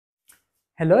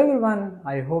Hello everyone,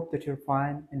 I hope that you're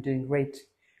fine and doing great.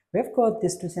 We have got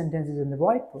these two sentences on the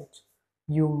whiteboard.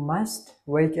 You must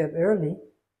wake up early.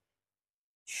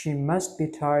 She must be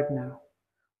tired now.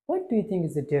 What do you think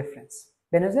is the difference?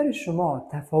 به نظر شما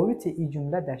تفاوت این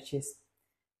جمله در چیست؟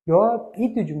 یا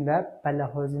این دو جمله به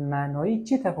لحاظ معنایی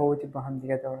چه تفاوتی با هم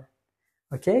دیگه دارن؟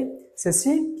 Okay, so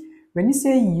see, when you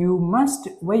say you must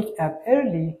wake up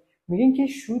early, میگن که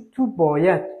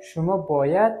شما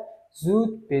باید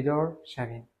زود بیدار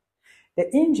شوین.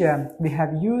 اینجا we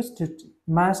have used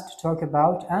must to talk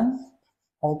about an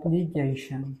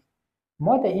obligation.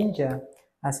 ما در اینجا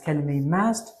از کلمه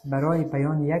must برای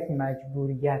بیان یک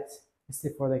مجبوریت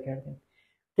استفاده کردیم.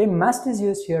 Okay, must is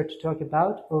used here to talk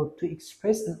about or to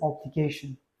express an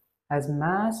obligation. از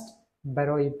must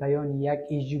برای بیان یک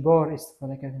اجبار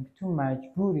استفاده کردیم که تو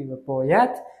مجبوری و باید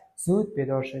زود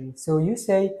بیدار شوی. So you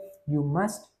say you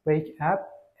must wake up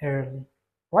early,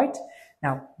 right?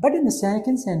 Now, but in the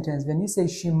second sentence, when you say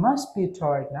she must be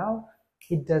tired now,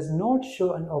 it does not show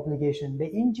an obligation. به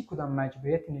اینجا کدام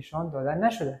مجبوریت نشان داده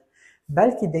نشده.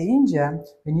 بلکه در اینجا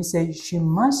when you say she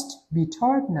must be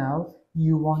tired now,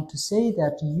 you want to say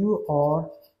that you are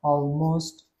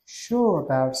almost sure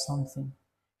about something.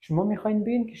 شما میخواین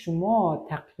بگین که شما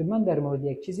تقریبا در مورد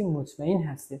یک چیزی مطمئن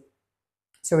هستید.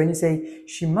 So when you say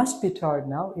she must be tired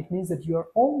now, it means that you are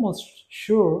almost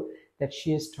sure that she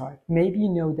is tired. Maybe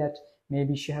you know that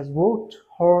maybe she has worked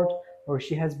hard or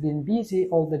she has been busy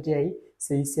all the day. So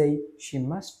you say she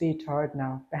must be tired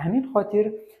now. به همین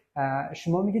خاطر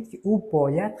شما میگید که او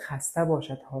باید خسته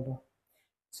باشد حالا.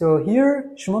 So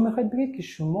here شما میخواید بگید که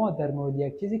شما در مورد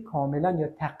یک چیزی کاملا یا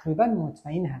تقریبا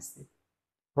مطمئن هستید.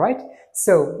 Right?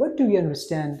 So what do we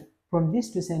understand from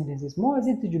these two sentences? ما از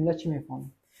این دو جمله چی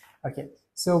میفهمیم؟ Okay.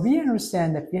 So we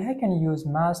understand that we can use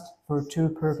must for two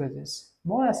purposes.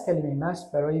 ما از کلمه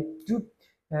must برای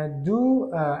دو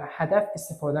هدف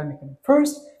استفاده میکنیم.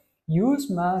 First, use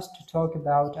must to talk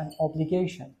about an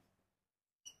obligation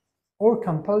or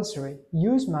compulsory.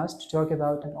 Use must to talk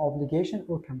about an obligation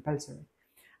or compulsory.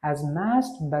 از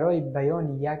must برای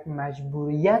بیان یک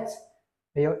مجبوریت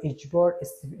یا اجبار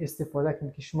استفاده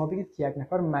کنید که شما بگید که یک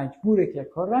نفر مجبوره که یک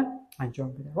کار را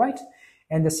انجام بده. Right?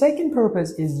 And the second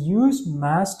purpose is use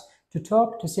must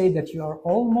to say that you are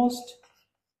almost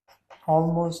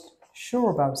sure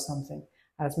about something.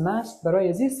 از must برای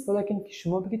از استفاده کنید که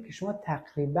شما بگید که شما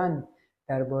تقریبا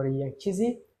درباره یک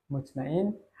چیزی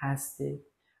مطمئن هستید.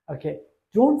 Okay,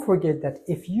 don't forget that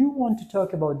if you want to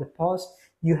talk about the past,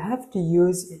 you have to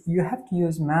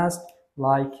use must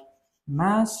like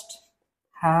must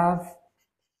have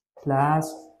plus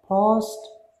past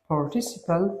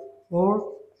participle or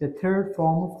the third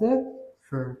form of the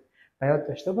verb. و یاد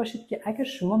داشته باشید که اگر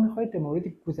شما میخواید در مورد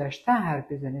گذشته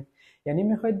حرف بزنید، یعنی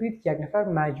میخواید بگید که یک نفر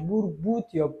مجبور بود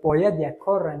یا باید یک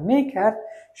کار را میکرد،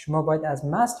 شما باید از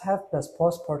must have plus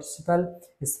past participle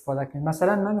استفاده کنید.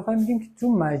 مثلا من میخوایم بگیم که تو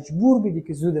مجبور بودی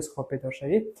که زود از خواب بیدار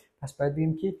شوی، پس باید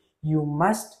بگیم که you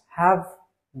must have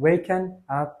waken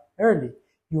up early.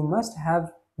 You must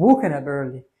have woken up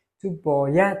early. تو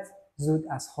باید زود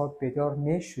از خواب بیدار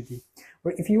میشدی.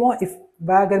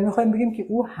 و اگر میخوایم بگیم که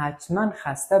او حتما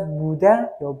خسته بوده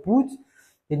یا بود،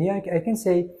 یعنی I can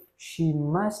say she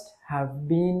must have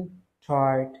been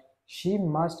tired. She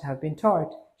must have been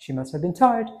tired. She must have been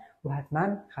tired. او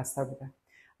حتما خسته بوده.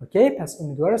 اوکی، پس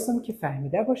امیدوار هستم که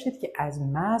فهمیده باشید که از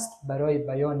must برای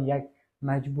بیان یک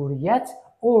مجبوریت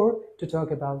or to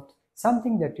talk about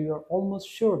something that you are almost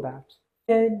sure about.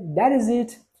 Okay, that is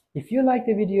it. If you like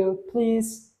the video, please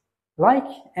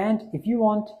like, and if you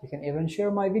want, you can even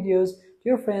share my videos to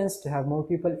your friends to have more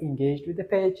people engaged with the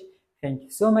page. Thank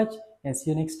you so much and see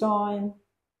you next time.